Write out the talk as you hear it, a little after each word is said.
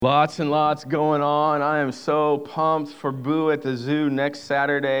Lots and lots going on. I am so pumped for Boo at the Zoo next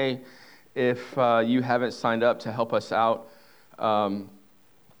Saturday. If you haven't signed up to help us out,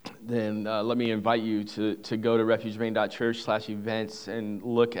 then let me invite you to go to refugemain.church/events and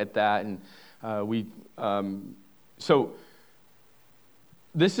look at that. And so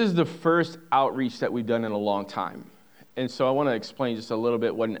this is the first outreach that we've done in a long time. And so I want to explain just a little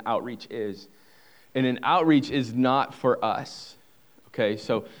bit what an outreach is. And an outreach is not for us. Okay,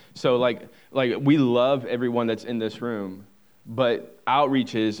 so like we love everyone that's in this room, but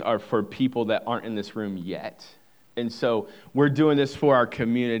outreaches are for people that aren't in this room yet. And so we're doing this for our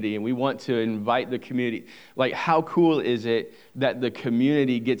community, and we want to invite the community. Like, how cool is it that the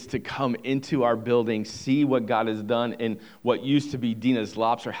community gets to come into our building, see what God has done in what used to be Dina's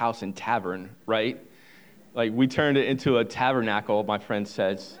Lobster House and Tavern, right? Like, we turned it into a tabernacle, my friend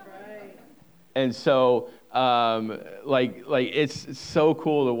says. Right. And so it's so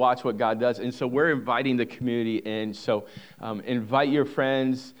cool to watch what God does. And so we're inviting the community in. So invite your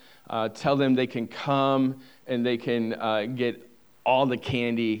friends, tell them they can come and they can get all the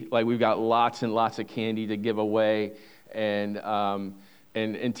candy. Like, we've got lots and lots of candy to give away, and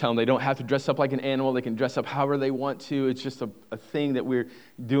tell them they don't have to dress up like an animal. They can dress up however they want to. It's just a thing that we're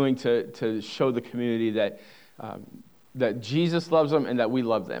doing to show the community that Jesus loves them and that we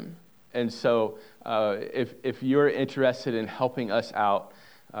love them. And so if you're interested in helping us out,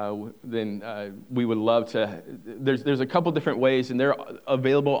 then we would love to. There's a couple different ways, and they're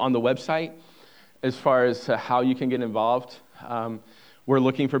available on the website as far as how you can get involved. We're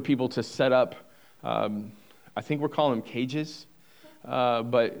looking for people to set up, I think we're calling them cages,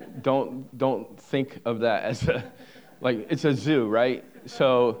 but don't think of that as it's a zoo, right?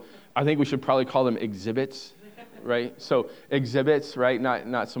 So I think we should probably call them exhibits. Right, so exhibits, right?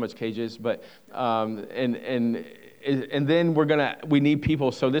 Not so much cages, but and then we need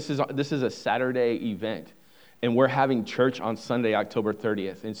people. So this is a Saturday event, and we're having church on Sunday, October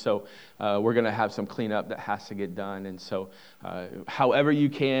 30th, and so we're gonna have some cleanup that has to get done. And so, however you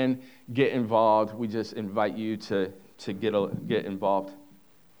can get involved, we just invite you to get involved.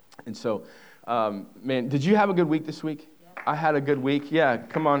 And so, man, did you have a good week this week? Yeah. I had a good week. Yeah,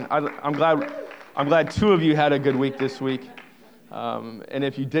 come on, I'm glad two of you had a good week this week. And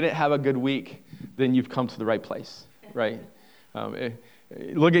if you didn't have a good week, then you've come to the right place, right?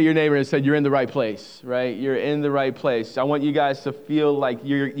 Look at your neighbor and say, you're in the right place, right? You're in the right place. I want you guys to feel like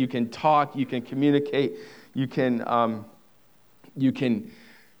you can talk, you can communicate, you can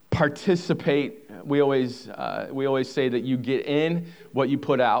participate. We always say that you get in what you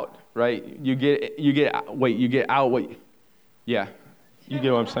put out, right? You get out what you get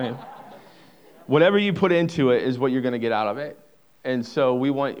what I'm saying. Whatever you put into it is what you're going to get out of it. And so we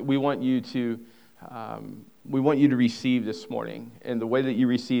want you to receive this morning. And the way that you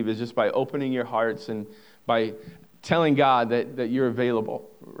receive is just by opening your hearts and by telling God that you're available,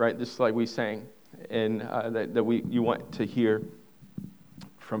 right? Just like we sang, and you want to hear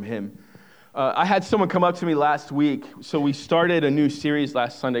from Him. I had someone come up to me last week. So we started a new series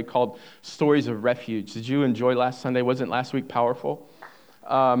last Sunday called Stories of Refuge. Did you enjoy last Sunday? Wasn't last week powerful?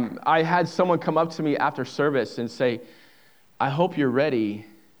 I had someone come up to me after service and say, I hope you're ready,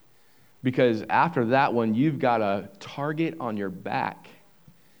 because after that one, you've got a target on your back.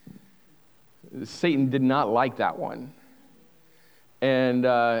 Satan did not like that one. And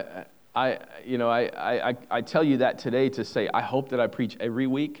I tell you that today to say, I hope that I preach every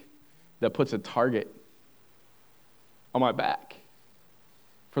week that puts a target on my back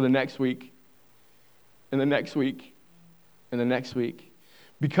for the next week, and the next week, and the next week.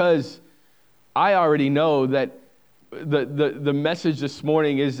 Because I already know that the message this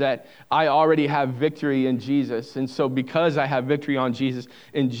morning is that I already have victory in Jesus. And so because I have victory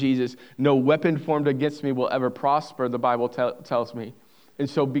in Jesus, no weapon formed against me will ever prosper, the Bible tells me. And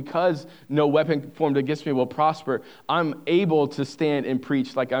so because no weapon formed against me will prosper, I'm able to stand and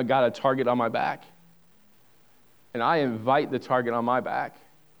preach like I got a target on my back. And I invite the target on my back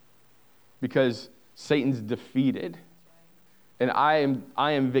because Satan's defeated. And I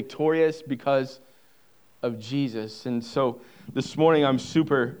am victorious because of Jesus. And so this morning I'm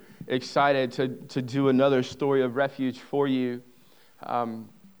super excited to do another story of refuge for you.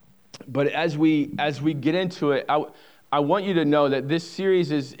 But as we get into it, I want you to know that this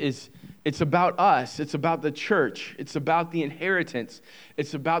series it's about us. It's about the church. It's about the inheritance.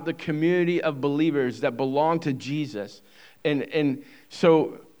 It's about the community of believers that belong to Jesus. And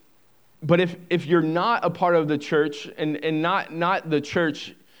so. But if you're not a part of the church, and not the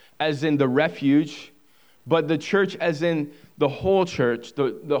church as in the refuge, but the church as in the whole church,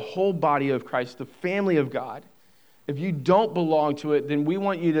 the whole body of Christ, the family of God, if you don't belong to it, then we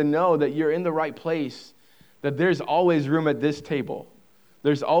want you to know that you're in the right place, that there's always room at this table.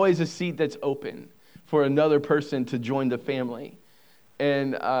 There's always a seat that's open for another person to join the family.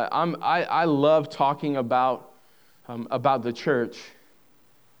 And I love talking about the church.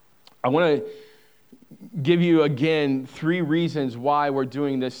 I want to give you again 3 reasons why we're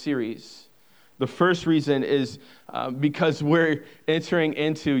doing this series. The first reason is because we're entering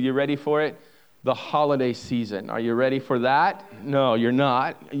into, you ready for it? The holiday season. Are you ready for that? No, you're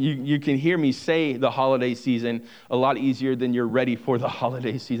not. You can hear me say the holiday season a lot easier than you're ready for the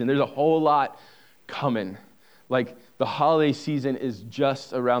holiday season. There's a whole lot coming. Like, the holiday season is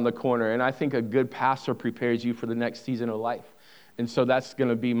just around the corner, and I think a good pastor prepares you for the next season of life. And so that's going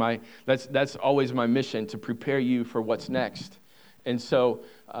to be that's always my mission, to prepare you for what's next. And so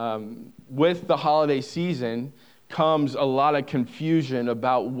with the holiday season comes a lot of confusion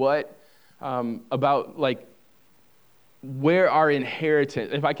about where our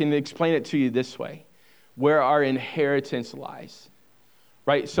inheritance, if I can explain it to you this way, where our inheritance lies,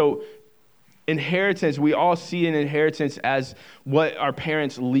 right? So inheritance, we all see an inheritance as what our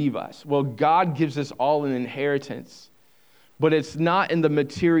parents leave us. Well, God gives us all an inheritance, but it's not in the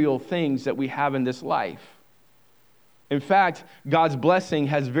material things that we have in this life. In fact, God's blessing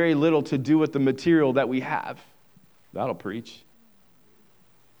has very little to do with the material that we have. That'll preach.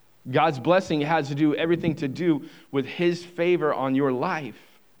 God's blessing has everything to do with his favor on your life.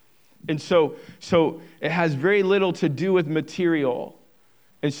 And so it has very little to do with material.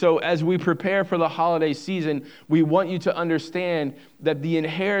 And so as we prepare for the holiday season, we want you to understand that the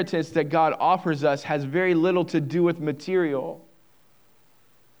inheritance that God offers us has very little to do with material.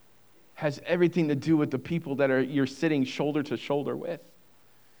 Has everything to do with the people that you're sitting shoulder to shoulder with.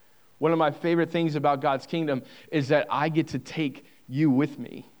 One of my favorite things about God's kingdom is that I get to take you with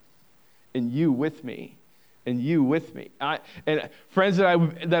me, and you with me, and you with me. And friends that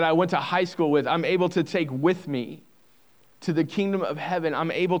I went to high school with, I'm able to take with me to the kingdom of heaven.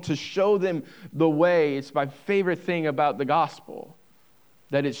 I'm able to show them the way. It's my favorite thing about the gospel,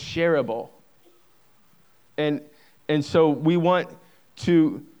 that it's shareable. And so we want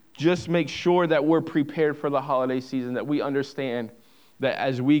to just make sure that we're prepared for the holiday season, that we understand that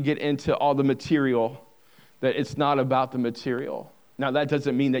as we get into all the material, that it's not about the material. Now, that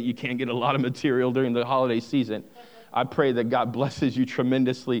doesn't mean that you can't get a lot of material during the holiday season. I pray that God blesses you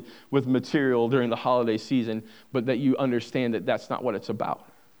tremendously with material during the holiday season, but that you understand that that's not what it's about.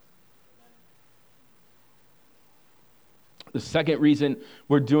 The second reason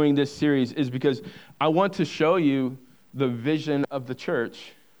we're doing this series is because I want to show you the vision of the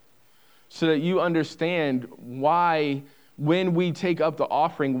church so that you understand why, when we take up the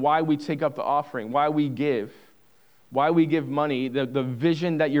offering, why we give money, the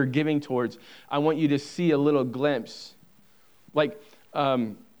vision that you're giving towards. I want you to see a little glimpse. Like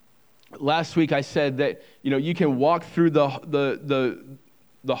last week I said that, you can walk through the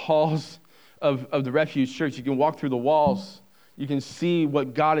halls of the Refuge Church. You can walk through the walls. You can see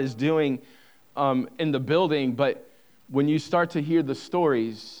what God is doing in the building. But when you start to hear the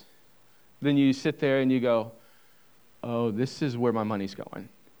stories, then you sit there and you go, oh, this is where my money's going.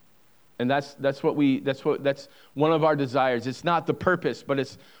 And that's one of our desires. It's not the purpose, but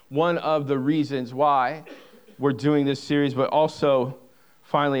it's one of the reasons why we're doing this series. But also,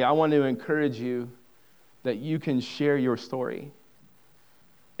 finally, I want to encourage you that you can share your story.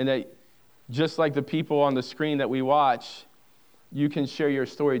 And that just like the people on the screen that we watch, you can share your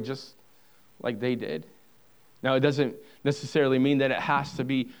story just like they did. Now, it doesn't necessarily mean that it has to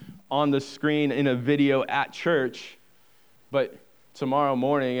be on the screen in a video at church, but tomorrow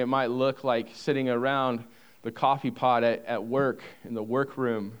morning, it might look like sitting around the coffee pot at work, in the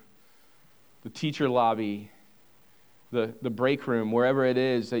workroom, the teacher lobby, the break room, wherever it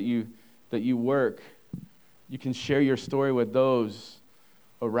is that you work. You can share your story with those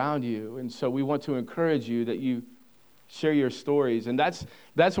around you. And so we want to encourage you that you share your stories. And that's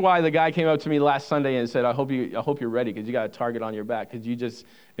why the guy came up to me last Sunday and said, I hope you're ready, because you got a target on your back, because you just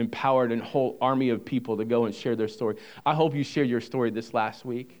empowered a whole army of people to go and share their story. I hope you shared your story this last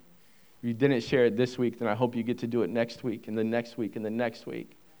week. If you didn't share it this week, then I hope you get to do it next week and the next week and the next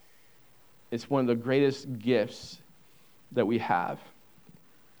week. It's one of the greatest gifts that we have.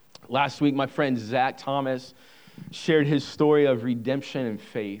 Last week, my friend Zach Thomas shared his story of redemption and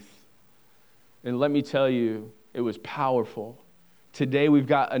faith. And let me tell you, it was powerful. Today, we've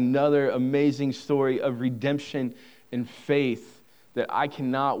got another amazing story of redemption and faith that I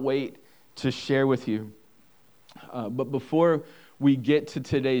cannot wait to share with you. But before we get to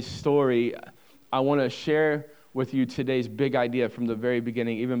today's story, I want to share with you today's big idea from the very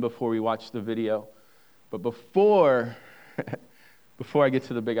beginning, even before we watch the video. But before I get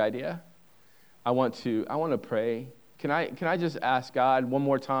to the big idea, I want to pray. Can I just ask God one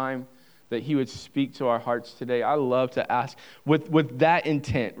more time that he would speak to our hearts today? I love to ask with that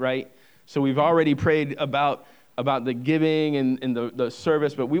intent, right? So we've already prayed about the giving and the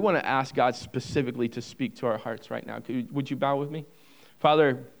service, but we want to ask God specifically to speak to our hearts right now. Would you bow with me?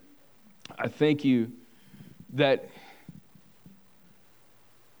 Father, I thank you that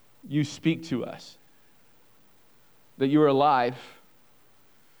you speak to us, that you are alive.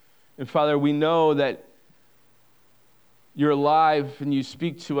 And Father, we know that you're alive and you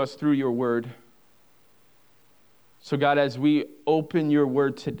speak to us through your word. So God, as we open your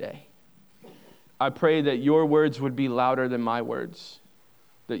word today, I pray that your words would be louder than my words,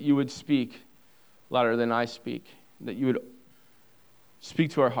 that you would speak louder than I speak, that you would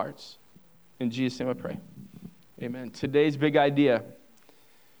speak to our hearts. In Jesus' name I pray. Amen. Today's big idea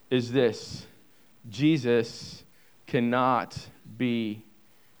is this: Jesus cannot be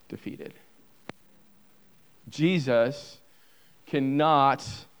defeated. Jesus cannot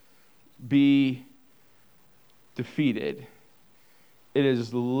be defeated. It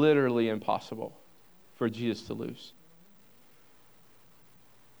is literally impossible for Jesus to lose.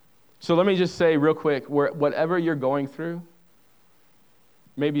 So let me just say real quick, whatever you're going through,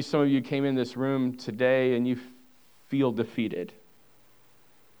 maybe some of you came in this room today and you feel defeated.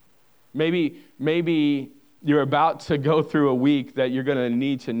 Maybe you're about to go through a week that you're going to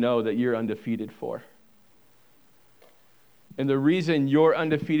need to know that you're undefeated for. And the reason you're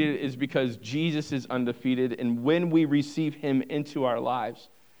undefeated is because Jesus is undefeated. And when we receive him into our lives,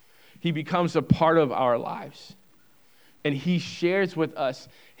 he becomes a part of our lives. And he shares with us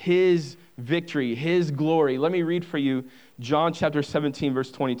his victory, his glory. Let me read for you John chapter 17,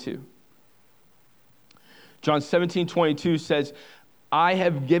 verse 22. John 17, 22 says, I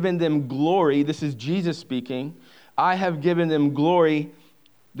have given them glory. This is Jesus speaking. I have given them glory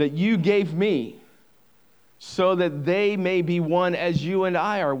that you gave me, so that they may be one as you and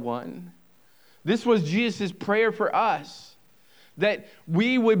I are one. This was Jesus' prayer for us, that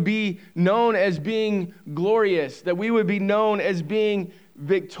we would be known as being glorious, that we would be known as being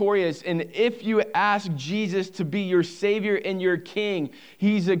victorious. And if you ask Jesus to be your Savior and your King,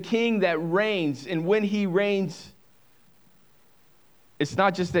 he's a King that reigns. And when he reigns, it's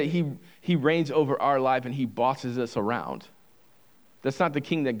not just that he reigns over our life and he bosses us around. That's not the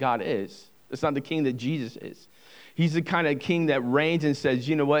king that God is. That's not the king that Jesus is. He's the kind of king that reigns and says,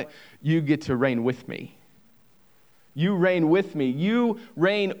 you know what? You get to reign with me. You reign with me. You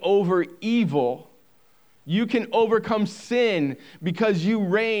reign over evil. You can overcome sin because you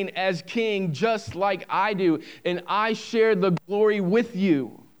reign as king just like I do. And I share the glory with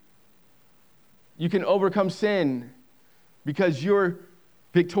you. You can overcome sin because you're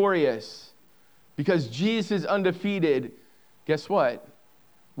victorious. Because Jesus is undefeated. Guess what?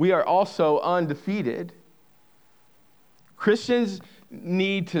 We are also undefeated. Christians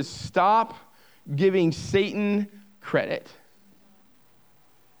need to stop giving Satan credit.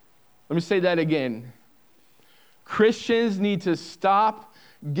 Let me say that again. Christians need to stop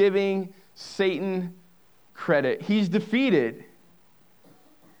giving Satan credit. He's defeated.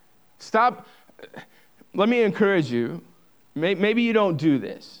 Stop. Let me encourage you. Maybe you don't do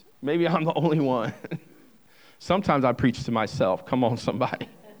this. Maybe I'm the only one. Sometimes I preach to myself. Come on, somebody.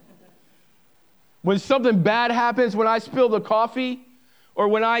 When something bad happens, when I spill the coffee, or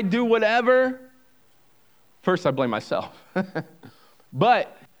when I do whatever, first I blame myself.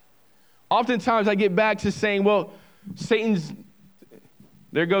 But oftentimes I get back to saying, well,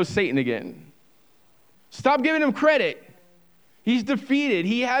 there goes Satan again. Stop giving him credit. He's defeated.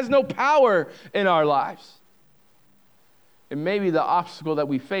 He has no power in our lives. And maybe the obstacle that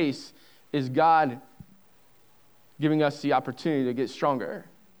we face is God giving us the opportunity to get stronger.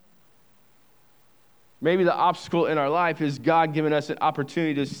 Maybe the obstacle in our life is God giving us an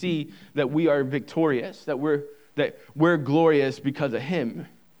opportunity to see that we are victorious, that we're glorious because of him,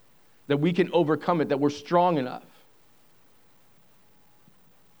 that we can overcome it, that we're strong enough.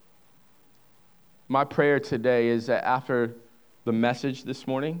 My prayer today is that after the message this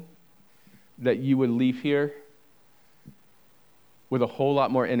morning, that you would leave here with a whole lot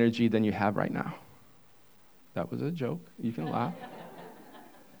more energy than you have right now. That was a joke. You can laugh.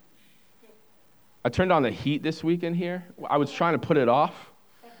 I turned on the heat this week in here. I was trying to put it off,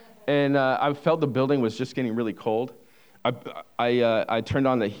 and I felt the building was just getting really cold. I turned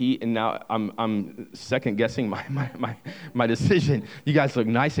on the heat, and now I'm second guessing my decision. You guys look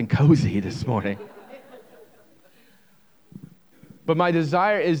nice and cozy this morning. But my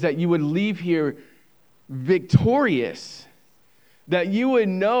desire is that you would leave here victorious, That you would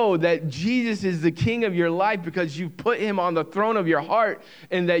know that Jesus is the king of your life because you've put him on the throne of your heart,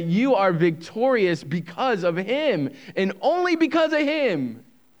 and that you are victorious because of him and only because of him,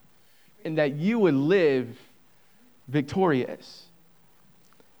 and that you would live victorious.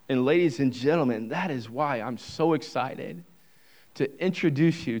 And ladies and gentlemen, that is why I'm so excited to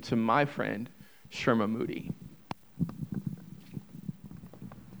introduce you to my friend, Sherma Moody.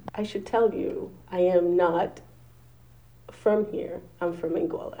 I should tell you, I am not from here. I'm from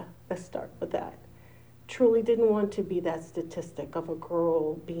Angola. Let's start with that. Truly didn't want to be that statistic of a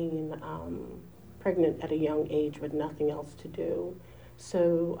girl being pregnant at a young age with nothing else to do.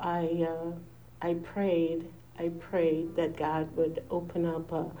 So I prayed that God would open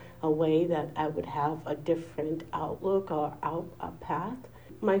up a way that I would have a different outlook or a path.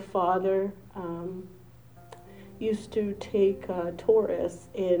 My father used to take tourists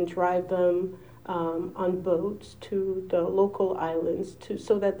and drive them on boats to the local islands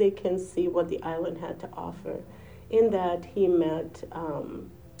so that they can see what the island had to offer. In that, he met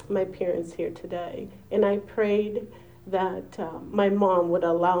my parents here today, and I prayed that my mom would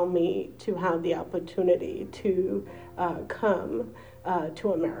allow me to have the opportunity to come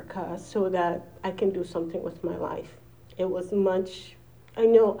to America so that I can do something with my life. It was much, I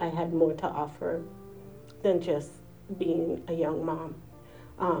know I had more to offer than just being a young mom.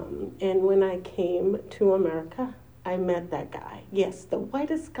 And when I came to America, I met that guy. Yes, the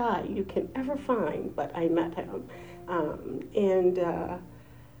whitest guy you can ever find, but I met him. And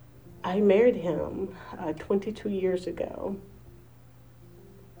I married him 22 years ago.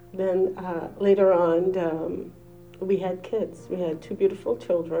 Then later on, we had kids. We had 2 beautiful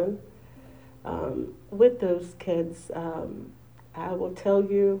children. With those kids, I will tell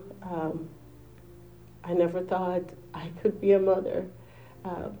you, I never thought I could be a mother,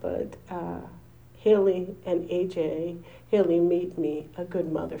 but Haley and AJ, Haley made me a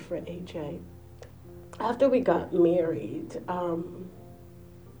good mother for AJ. After we got married,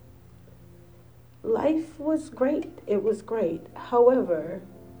 life was great. It was great. However,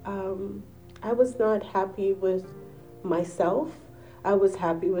 I was not happy with myself. I was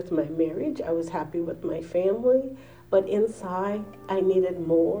happy with my marriage. I was happy with my family. But inside, I needed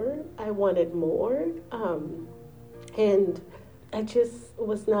more. I wanted more. And I just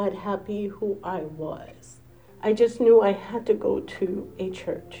was not happy who I was. I just knew I had to go to a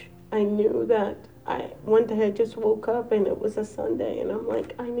church. I knew that one day I just woke up and it was a Sunday, and I'm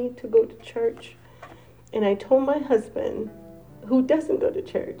like, I need to go to church. And I told my husband, who doesn't go to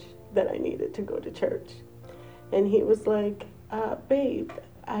church, that I needed to go to church. And he was like, babe,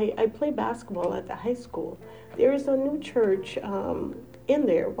 I play basketball at the high school. There is a new church in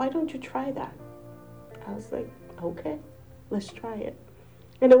there. Why don't you try that? I was like, okay, let's try it.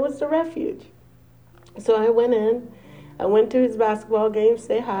 And it was the Refuge. So I went in. I went to his basketball game,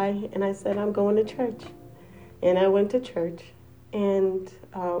 say hi, and I said, I'm going to church. And I went to church. And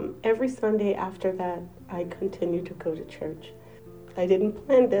every Sunday after that, I continued to go to church. I didn't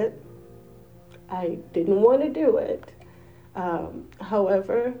plan it. I didn't want to do it.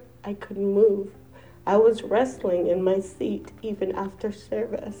 However, I couldn't move. I was wrestling in my seat even after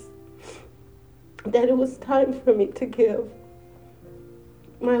service. That it was time for me to give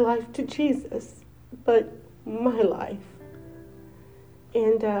my life to Jesus, but my life.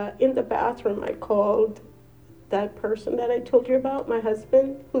 And in the bathroom, I called that person that I told you about, my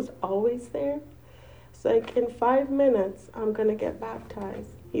husband, who's always there. It's like, in 5 minutes, I'm going to get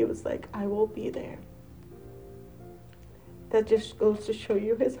baptized. He was like, I will be there. That just goes to show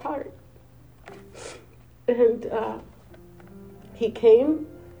you his heart. And he came,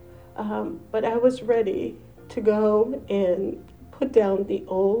 but I was ready to go and put down the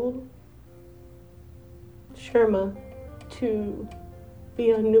old Sherma to be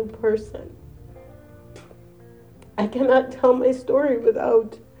a new person. I cannot tell my story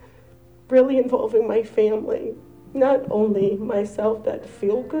without really involving my family. Not only myself that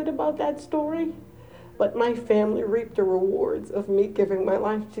feel good about that story, but my family reaped the rewards of me giving my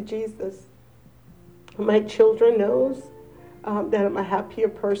life to Jesus. My children knows that I'm a happier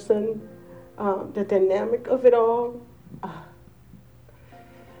person. The dynamic of it all,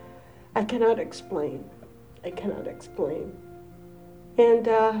 I cannot explain. I cannot explain. And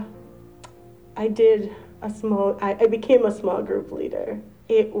I became a small group leader.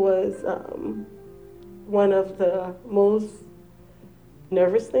 It was one of the most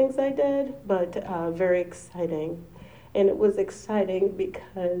nervous things I did, but very exciting. And it was exciting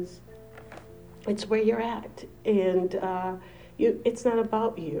because it's where you're at. And it's not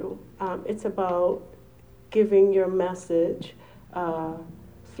about you. It's about giving your message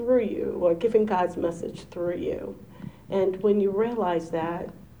through you, or giving God's message through you. And when you realize that,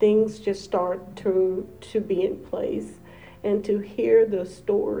 things just start to be in place. And to hear the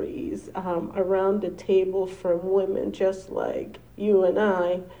stories around the table from women just like you and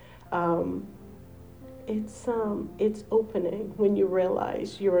I, um, it's opening when you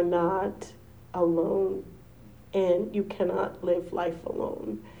realize you're not alone and you cannot live life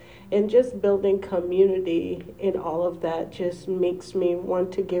alone. And just building community and all of that just makes me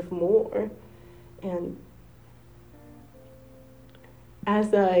want to give more. And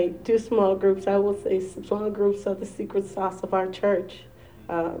as I do small groups, I will say small groups are the secret sauce of our church.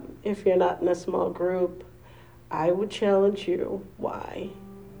 If you're not in a small group, I would challenge you why.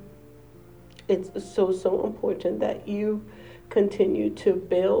 It's so important that you continue to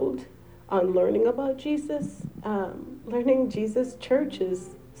build on learning about Jesus. Learning Jesus, church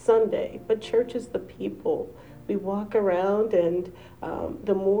is Sunday, but church is the people. We walk around, and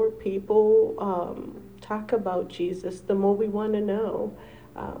the more people talk about Jesus, the more we want to know.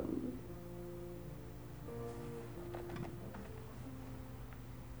 Um,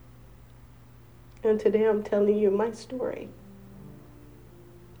 and today I'm telling you my story.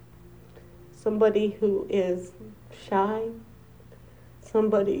 Somebody who is shy,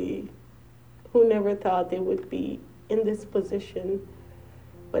 somebody who never thought they would be in this position,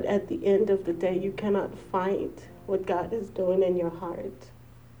 but at the end of the day, you cannot fight what God is doing in your heart.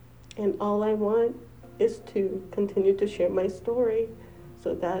 And all I want is to continue to share my story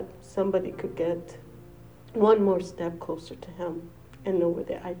so that somebody could get one more step closer to Him and know where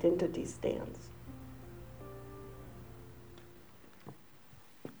their identity stands.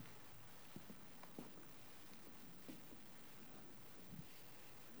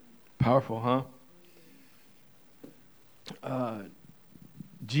 Powerful, huh?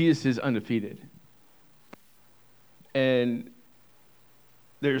 Jesus is undefeated. And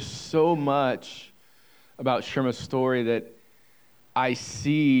there's so much about Sherma's story that I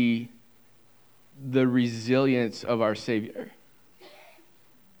see the resilience of our Savior.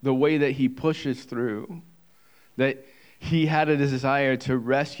 The way that he pushes through, that he had a desire to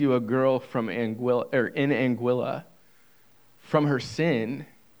rescue a girl from Anguilla from her sin,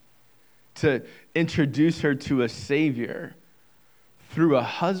 to introduce her to a Savior through a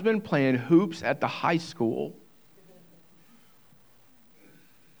husband playing hoops at the high school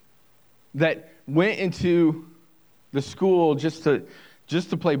that went into the school just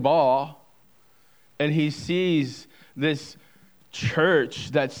to play ball, and he sees this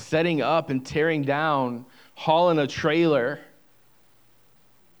church that's setting up and tearing down, hauling a trailer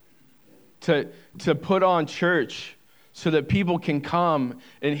to put on church so that people can come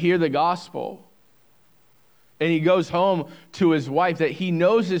and hear the gospel. And he goes home to his wife that he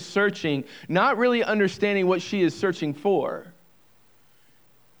knows is searching, not really understanding what she is searching for.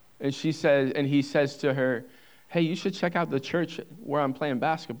 And he says to her, "Hey, you should check out the church where I'm playing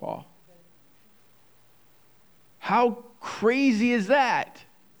basketball." How crazy is that?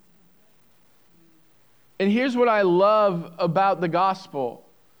 And here's what I love about the gospel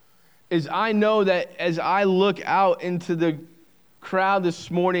is I know that as I look out into the crowd this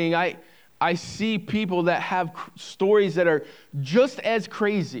morning, I see people that have stories that are just as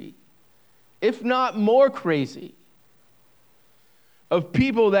crazy, if not more crazy, of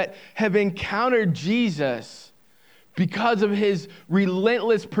people that have encountered Jesus because of his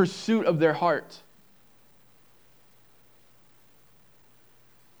relentless pursuit of their heart.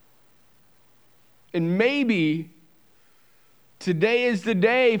 And maybe today is the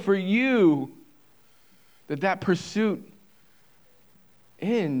day for you that pursuit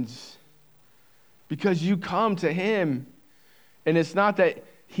ends because you come to him. And it's not that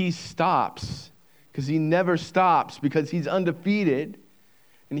he stops, because he never stops, because he's undefeated.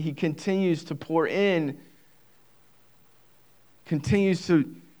 And he continues to pour in, continues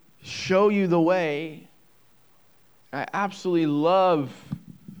to show you the way. I absolutely love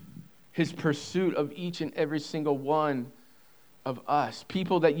his pursuit of each and every single one of us.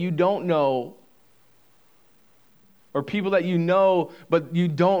 People that you don't know, or people that you know, but you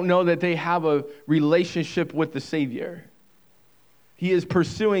don't know that they have a relationship with the Savior. He is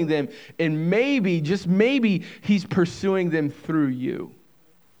pursuing them, and maybe, just maybe, he's pursuing them through you.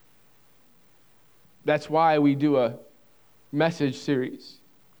 That's why we do a message series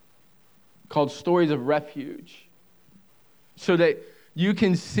called Stories of Refuge, so that you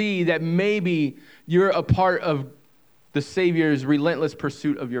can see that maybe you're a part of the Savior's relentless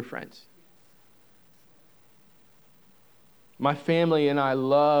pursuit of your friends. My family and I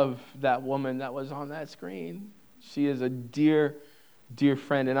love that woman that was on that screen. She is a dear, dear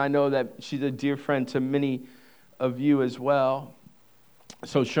friend, and I know that she's a dear friend to many of you as well.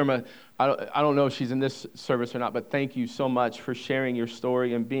 So, Sherma, I don't know if she's in this service or not, but thank you so much for sharing your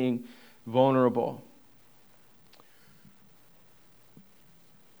story and being vulnerable.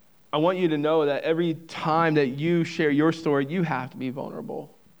 I want you to know that every time that you share your story, you have to be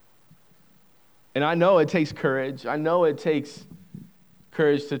vulnerable. And I know it takes courage. I know it takes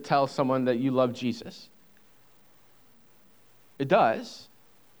courage to tell someone that you love Jesus. It does.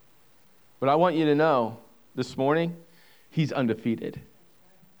 But I want you to know this morning, he's undefeated.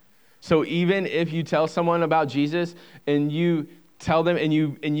 So even if you tell someone about Jesus and you tell them and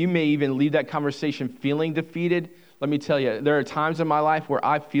you may even leave that conversation feeling defeated, let me tell you, there are times in my life where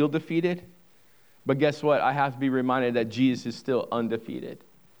I feel defeated, but guess what? I have to be reminded that Jesus is still undefeated.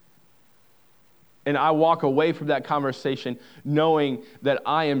 And I walk away from that conversation knowing that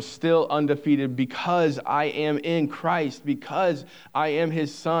I am still undefeated because I am in Christ, because I am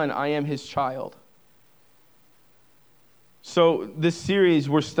his son, I am his child. So this series,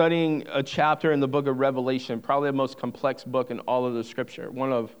 we're studying a chapter in the book of Revelation, probably the most complex book in all of the Scripture,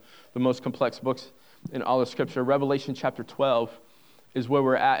 one of the most complex books in all of Scripture. Revelation chapter 12 is where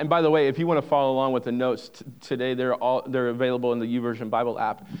we're at. And by the way, if you want to follow along with the notes today, they're available in the YouVersion Bible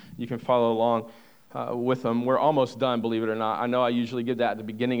app. You can follow along with them. We're almost done, believe it or not. I know I usually give that at the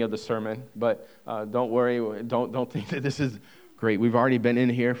beginning of the sermon, but don't worry. Don't think that this is great. We've already been in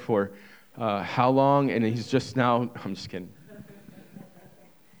here for how long? And he's just now, I'm just kidding.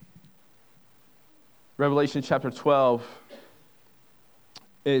 Revelation chapter 12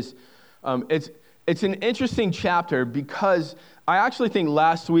 is, it's an interesting chapter because I actually think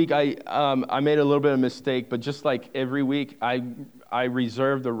last week I made a little bit of a mistake, but just like every week, I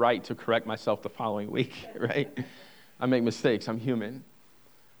reserve the right to correct myself the following week, right? I make mistakes. I'm human.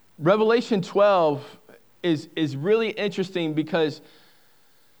 Revelation 12 is really interesting because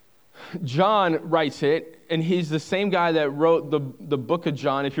John writes it, and he's the same guy that wrote the book of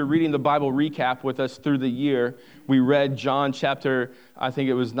John. If you're reading the Bible recap with us through the year, we read John chapter, I think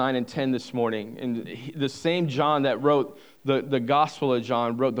it was 9 and 10 this morning. And the same John that wrote the Gospel of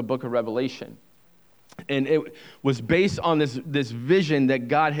John wrote the book of Revelation. And it was based on this vision that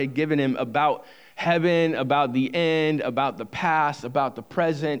God had given him about heaven, about the end, about the past, about the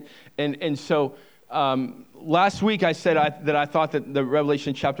present. And so last week I said that I thought that the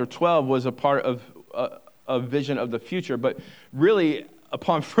Revelation chapter 12 was a part of a vision of the future. But really,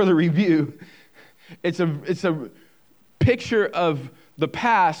 upon further review, it's a picture of the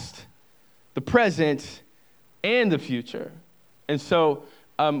past, the present, and the future. And so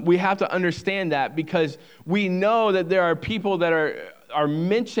we have to understand that because we know that there are people that are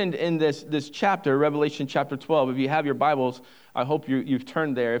mentioned in this chapter, Revelation chapter 12. If you have your Bibles, I hope you've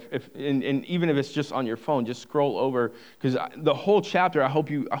turned there. And even if it's just on your phone, just scroll over because the whole chapter. I hope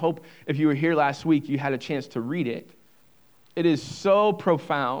if you were here last week, you had a chance to read it. It is so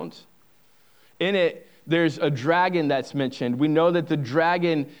profound. In it, there's a dragon that's mentioned. We know that the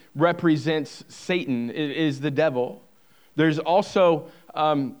dragon represents Satan. It is the devil. There's also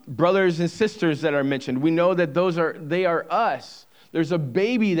brothers and sisters that are mentioned. We know that they are us. There's a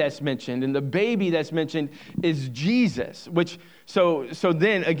baby that's mentioned, and the baby that's mentioned is Jesus. So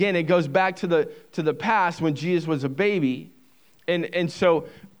then again, it goes back to the past when Jesus was a baby, and so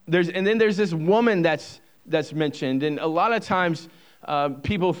then there's this woman that's mentioned, and a lot of times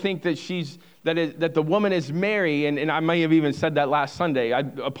people think that the woman is Mary, and I may have even said that last Sunday.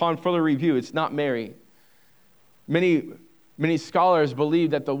 Upon further review, it's not Mary. Many scholars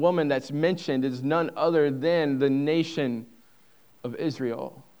believe that the woman that's mentioned is none other than the nation of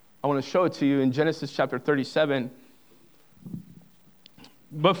Israel. I want to show it to you in Genesis chapter 37.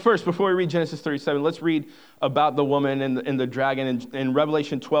 But first, before we read Genesis 37, let's read about the woman and the dragon in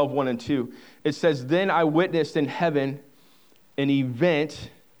Revelation 12, 1 and 2. It says, "Then I witnessed in heaven an event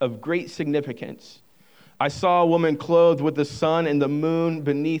of great significance. I saw a woman clothed with the sun and the moon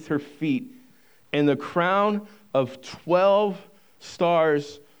beneath her feet, and the crown of 12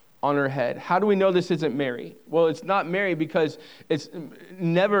 stars on her head." How do we know this isn't Mary? Well, it's not Mary because it's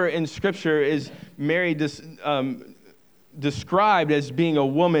never in Scripture is Mary described as being a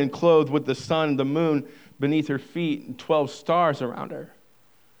woman clothed with the sun and the moon beneath her feet and 12 stars around her.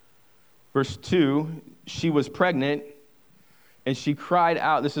 Verse 2, she was pregnant and she cried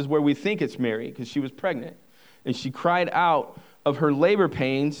out. This is where we think it's Mary because she was pregnant. And she cried out of her labor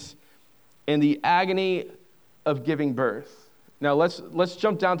pains and the agony of giving birth. Now, let's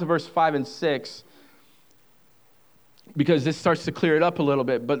jump down to verse 5 and 6 because this starts to clear it up a little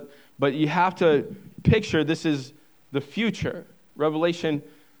bit. But you have to picture this is the future. Revelation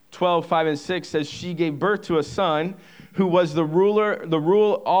 12, 5 and 6 says, "She gave birth to a son who was the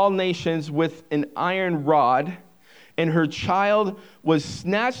rule all nations with an iron rod, and her child was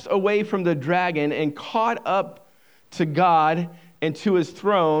snatched away from the dragon and caught up to God and to his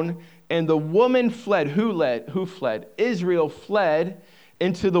throne. And the woman fled. Who fled? Israel fled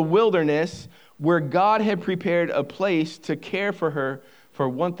into the wilderness where God had prepared a place to care for her for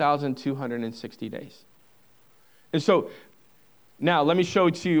 1,260 days. And so now let me show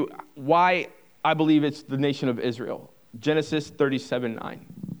to you why I believe it's the nation of Israel. Genesis 37:9.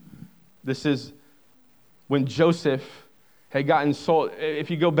 This is when Joseph had gotten sold. If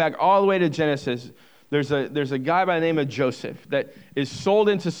you go back all the way to Genesis, there's a guy by the name of Joseph that is sold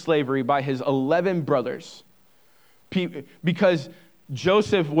into slavery by his 11 brothers because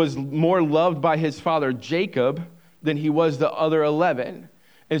Joseph was more loved by his father Jacob than he was the other 11.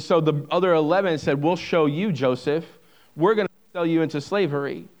 And so the other 11 said, we'll show you, Joseph. We're going to sell you into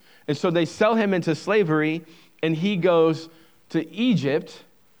slavery. And so they sell him into slavery, and he goes to Egypt,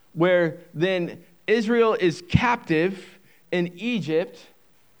 where then Israel is captive in Egypt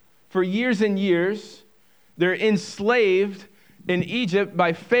for years and years. They're enslaved in Egypt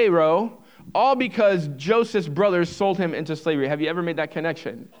by Pharaoh, all because Joseph's brothers sold him into slavery. Have you ever made that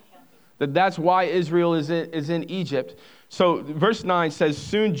connection? That's why Israel is in Egypt. So verse 9 says,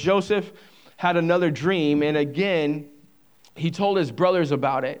 soon Joseph had another dream, and again, he told his brothers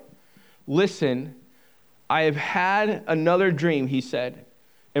about it. Listen, I have had another dream, he said.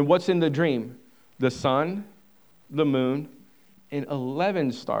 And what's in the dream? The sun, the moon, and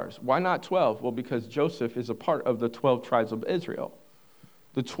 11 stars. Why not 12? Well, because Joseph is a part of the 12 tribes of Israel.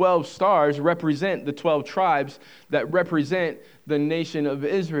 The 12 stars represent the 12 tribes that represent the nation of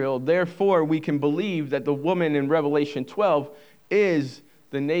Israel. Therefore, we can believe that the woman in Revelation 12 is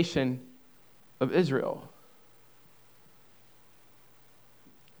the nation of Israel.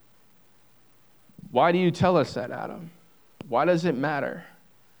 Why do you tell us that, Adam? Why does it matter?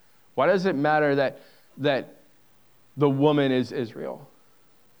 Why does it matter that the woman is Israel?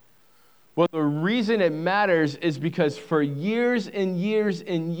 Well, the reason it matters is because for years and years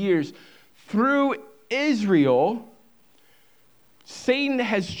and years, through Israel, Satan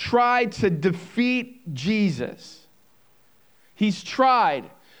has tried to defeat Jesus. He's tried.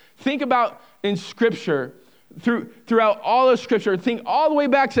 Think about in Scripture, throughout all of Scripture, think all the way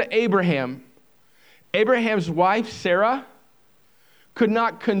back to Abraham. Abraham's wife, Sarah, could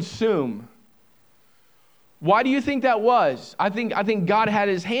not consume. Why do you think that was? I think God had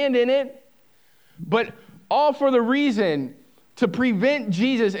his hand in it, but all for the reason to prevent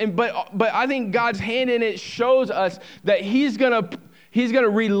Jesus. But I think God's hand in it shows us that he's gonna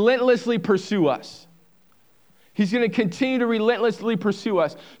relentlessly pursue us. He's going to continue to relentlessly pursue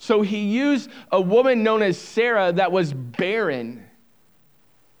us. So he used a woman known as Sarah that was barren,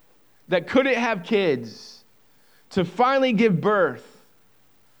 that couldn't have kids, to finally give birth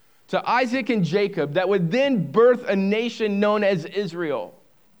to Isaac and Jacob, that would then birth a nation known as Israel.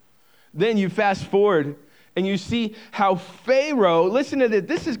 Then you fast forward and you see how Pharaoh, listen to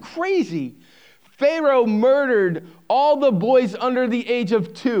this is crazy. Pharaoh murdered all the boys under the age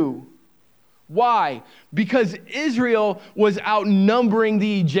of 2. Why? Because Israel was outnumbering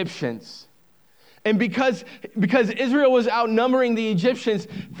the Egyptians. And because Israel was outnumbering the Egyptians,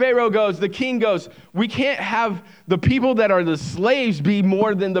 the king goes, we can't have the people that are the slaves be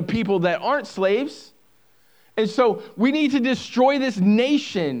more than the people that aren't slaves. And so we need to destroy this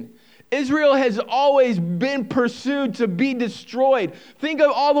nation. Israel has always been pursued to be destroyed. Think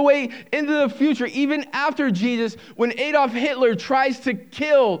of all the way into the future, even after Jesus, when Adolf Hitler tries to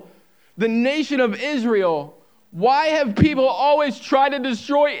kill the nation of Israel. Why have people always tried to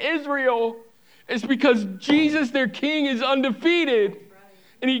destroy Israel? It's because Jesus, their king, is undefeated,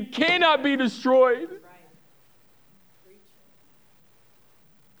 and he cannot be destroyed.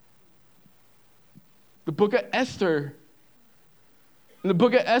 The book of Esther. In the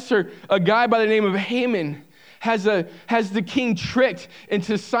book of Esther, a guy by the name of Haman has the king tricked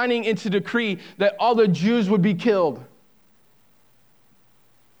into signing into decree that all the Jews would be killed.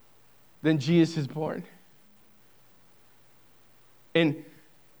 Then Jesus is born. And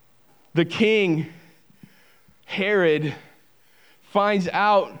the king, Herod, finds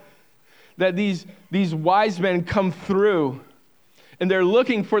out that these wise men come through, and they're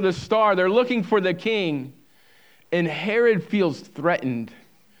looking for the star, they're looking for the king, and Herod feels threatened.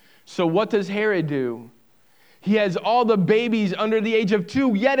 So what does Herod do? He has all the babies under the age of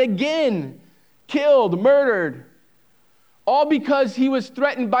 2 yet again killed, murdered, all because he was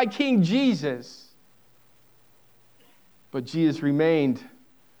threatened by King Jesus. But Jesus remained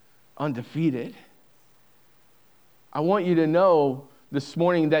undefeated. I want you to know this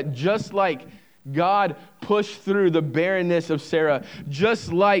morning that just like God pushed through the barrenness of Sarah,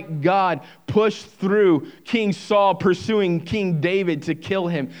 just like God pushed through King Saul pursuing King David to kill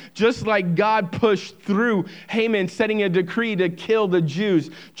him. Just like God pushed through Haman setting a decree to kill the Jews.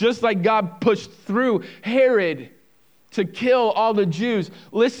 Just like God pushed through Herod to kill all the Jews.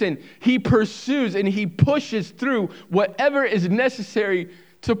 Listen, he pursues and he pushes through whatever is necessary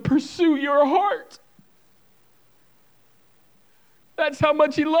to pursue your heart. That's how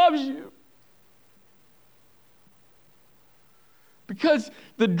much he loves you. Because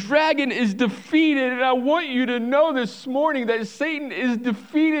the dragon is defeated, and I want you to know this morning that Satan is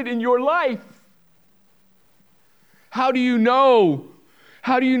defeated in your life. How do you know?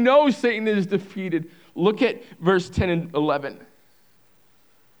 How do you know Satan is defeated? Look at verse 10 and 11.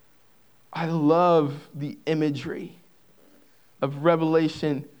 I love the imagery of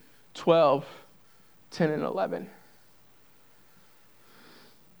Revelation 12, 10 and 11.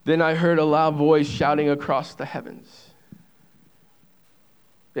 Then I heard a loud voice shouting across the heavens.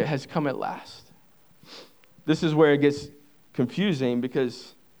 It has come at last. This is where it gets confusing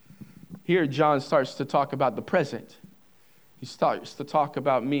because here John starts to talk about the present. He starts to talk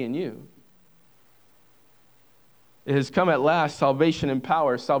about me and you. It has come at last, salvation and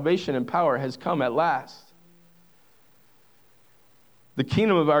power. Salvation and power has come at last. The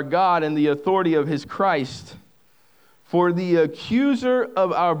kingdom of our God and the authority of his Christ. For the accuser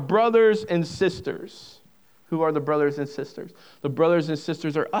of our brothers and sisters. Who are the brothers and sisters? The brothers and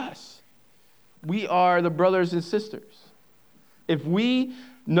sisters are us. We are the brothers and sisters. If we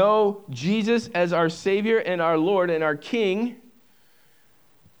know Jesus as our Savior and our Lord and our King,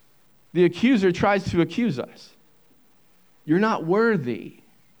 the accuser tries to accuse us. You're not worthy.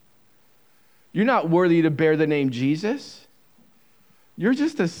 You're not worthy to bear the name Jesus. You're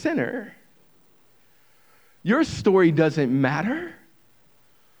just a sinner. Your story doesn't matter.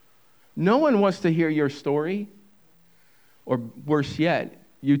 No one wants to hear your story. Or worse yet,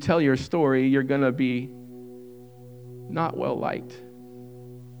 you tell your story, you're going to be not well liked.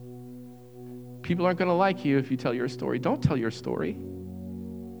 People aren't going to like you if you tell your story. Don't tell your story.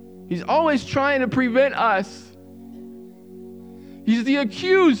 He's always trying to prevent us. He's the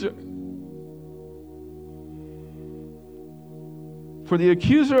accuser. For the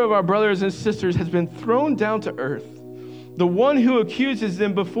accuser of our brothers and sisters has been thrown down to earth. The one who accuses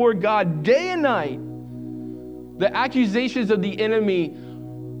them before God day and night. The accusations of the enemy,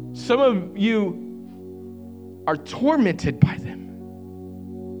 some of you are tormented by them.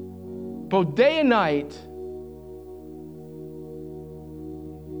 Both day and night.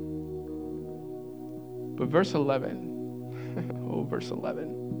 But verse 11. Oh, verse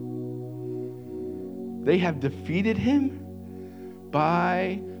 11. They have defeated him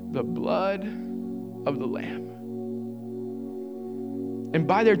by the blood of the Lamb. And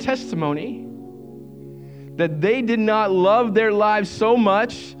by their testimony, that they did not love their lives so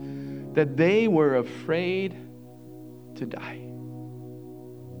much that they were afraid to die.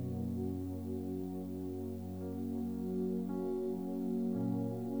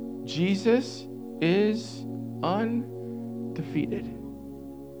 Jesus is undefeated.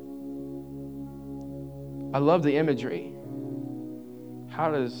 I love the imagery.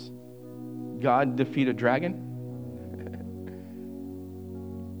 How does God defeat a dragon?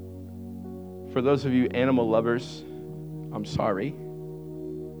 For those of you animal lovers, I'm sorry.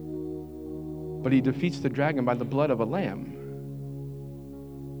 But he defeats the dragon by the blood of a lamb.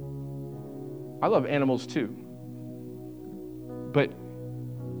 I love animals too. But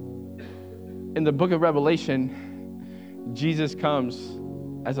in the book of Revelation, Jesus comes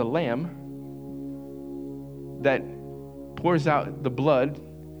as a lamb that pours out the blood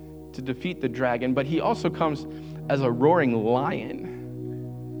to defeat the dragon, but he also comes as a roaring lion.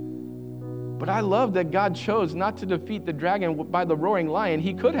 But I love that God chose not to defeat the dragon by the roaring lion.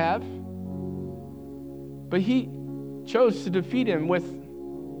 He could have, but he chose to defeat him with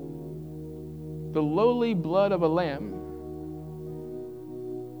the lowly blood of a lamb.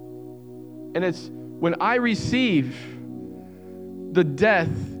 And it's when I receive the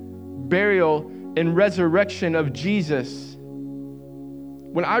death, burial, and resurrection of Jesus,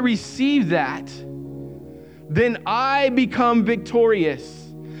 when I receive that, then I become victorious.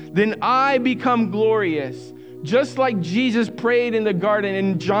 Then I become glorious. Just like Jesus prayed in the garden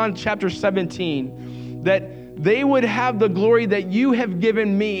in John chapter 17, that they would have the glory that you have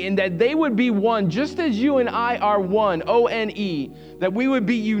given me, and that they would be one, just as you and I are one, O-N-E, that we would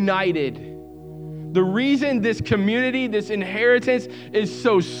be united. The reason this community, this inheritance is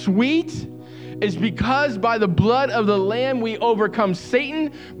so sweet is because by the blood of the Lamb we overcome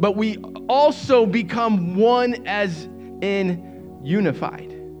Satan, but we also become one as in unified.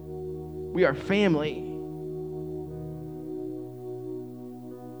 We are family.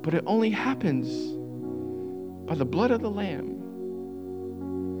 But it only happens by the blood of the Lamb.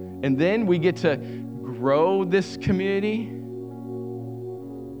 And then we get to grow this community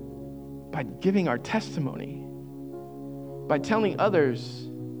by giving our testimony, by telling others,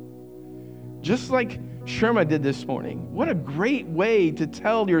 just like Sherma did this morning. What a great way to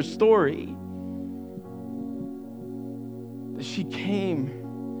tell your story. That she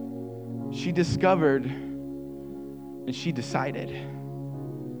came, she discovered, and she decided.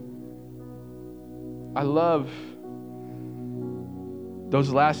 I love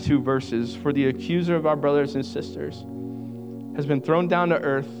those last two verses. For the accuser of our brothers and sisters has been thrown down to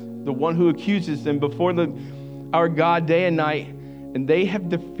earth, the one who accuses them before our God day and night, and they have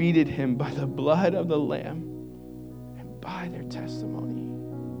defeated him by the blood of the Lamb and by their testimony.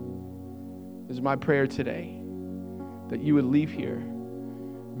 This is my prayer today, that you would leave here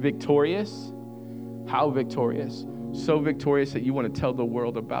victorious. How victorious? So victorious that you want to tell the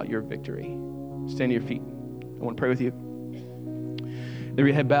world about your victory. Stand to your feet. I want to pray with you.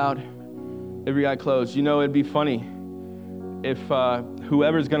 Every head bowed, every eye closed. You know, it'd be funny if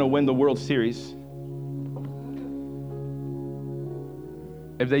whoever's going to win the World Series,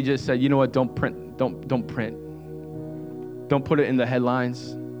 if they just said, you know what, don't print. Don't put it in the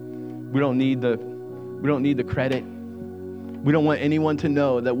headlines. We don't need the credit. We don't want anyone to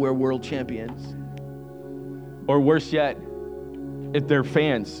know that we're world champions. Or worse yet, if they're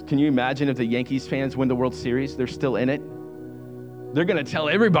fans, can you imagine if the Yankees fans win the World Series? They're still in it. They're going to tell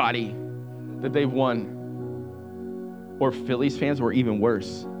everybody that they've won. Or Phillies fans, or even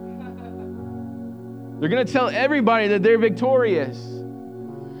worse. They're going to tell everybody that they're victorious.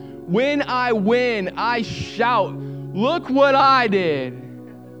 When I win, I shout, look what I did.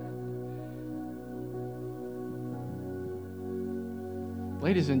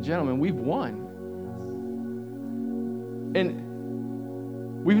 Ladies and gentlemen, we've won.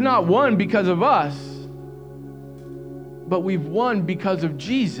 And we've not won because of us, but we've won because of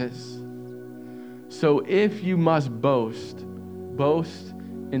Jesus. So if you must boast, boast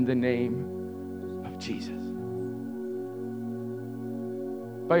in the name of Jesus.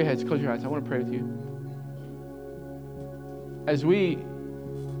 Bow your heads, close your eyes. I want to pray with you. As we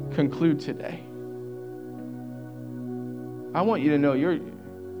conclude today, I want you to know you're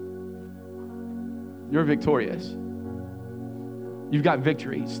victorious. You've got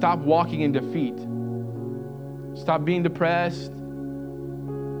victory. Stop walking in defeat. Stop being depressed.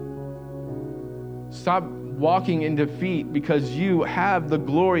 Stop walking in defeat, because you have the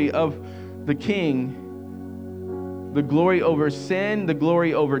glory of the King. The glory over sin, the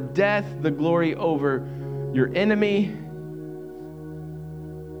glory over death, the glory over your enemy.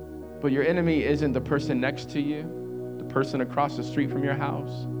 But your enemy isn't the person next to you, the person across the street from your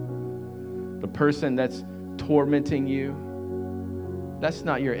house, the person that's tormenting you. That's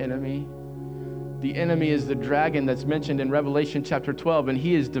not your enemy. The enemy is the dragon that's mentioned in Revelation chapter 12, and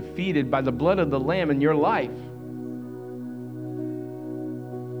he is defeated by the blood of the Lamb in your life.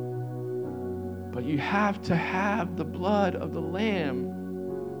 But you have to have the blood of the Lamb.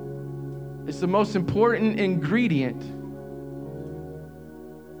 It's the most important ingredient.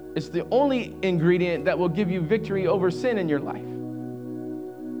 It's the only ingredient that will give you victory over sin in your life.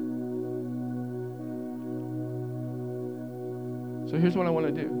 So here's what I want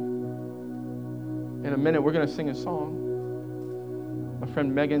to do. In a minute, we're going to sing a song. My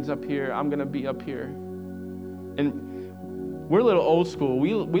friend Megan's up here. I'm going to be up here. And we're a little old school.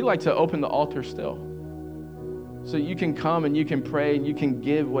 We like to open the altar still. So you can come and you can pray and you can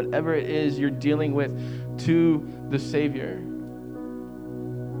give whatever it is you're dealing with to the Savior.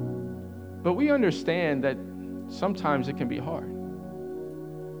 But we understand that sometimes it can be hard.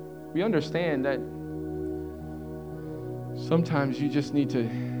 We understand that sometimes you just need to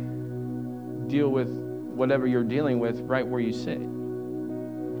deal with whatever you're dealing with right where you sit.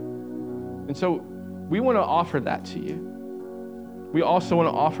 And so we want to offer that to you. We also want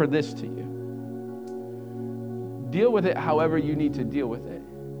to offer this to you. Deal with it however you need to deal with it.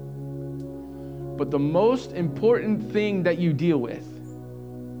 But the most important thing that you deal with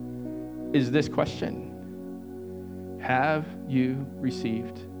is this question: have you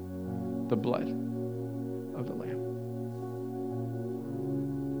received the blood of the Lamb?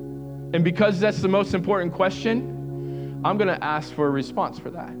 And because that's the most important question, I'm going to ask for a response for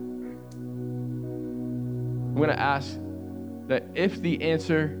that. I'm going to ask that if the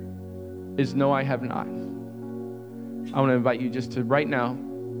answer is no, I have not, I want to invite you just to right now,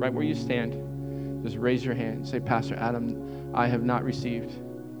 right where you stand, just raise your hand and say, Pastor Adam, I have not received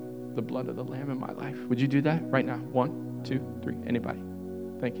the blood of the Lamb in my life. Would you do that right now? 1, 2, 3. Anybody?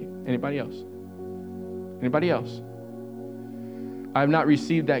 Thank you. Anybody else? Anybody else? I have not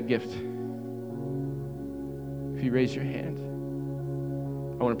received that gift, if you raise your hand,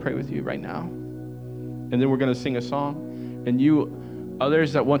 I want to pray with you right now. And then we're going to sing a song. And you,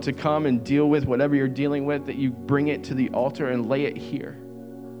 others that want to come and deal with whatever you're dealing with, that you bring it to the altar and lay it here.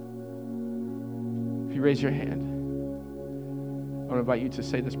 If you raise your hand, I want to invite you to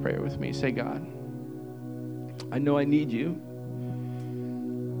say this prayer with me. Say, God, I know I need you.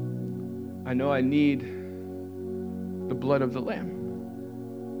 I know I need the blood of the Lamb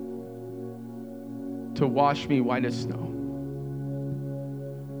to wash me white as snow.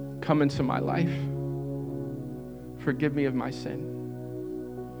 Come into my life. Forgive me of my sin.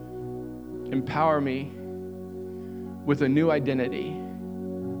 Empower me with a new identity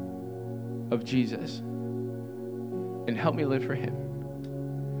of Jesus. And help me live for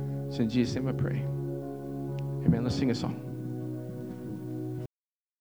him. It's in Jesus' name I pray. Amen. Let's sing a song.